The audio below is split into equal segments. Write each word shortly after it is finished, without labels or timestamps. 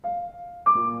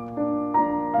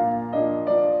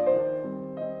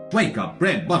Wake up,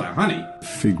 bread, butter, honey.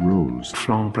 Fig rolls.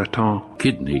 Flan breton.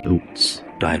 Kidney oats.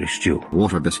 Irish stew.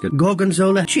 Water biscuit.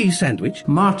 Gorgonzola cheese sandwich.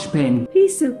 Marchpane. Pea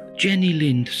soup. Jenny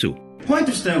Lind soup.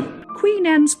 Pointer stout. Queen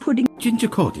Anne's pudding. Ginger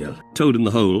cordial. Toad in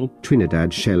the hole.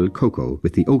 Trinidad shell cocoa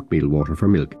with the oatmeal water for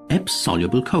milk. Epps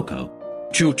soluble cocoa.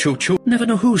 Chew, chew, chew. Never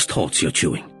know whose thoughts you're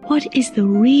chewing. What is the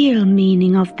real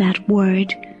meaning of that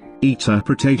word?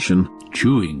 Eaterpretation.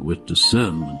 Chewing with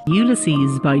discernment.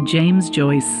 Ulysses by James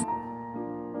Joyce.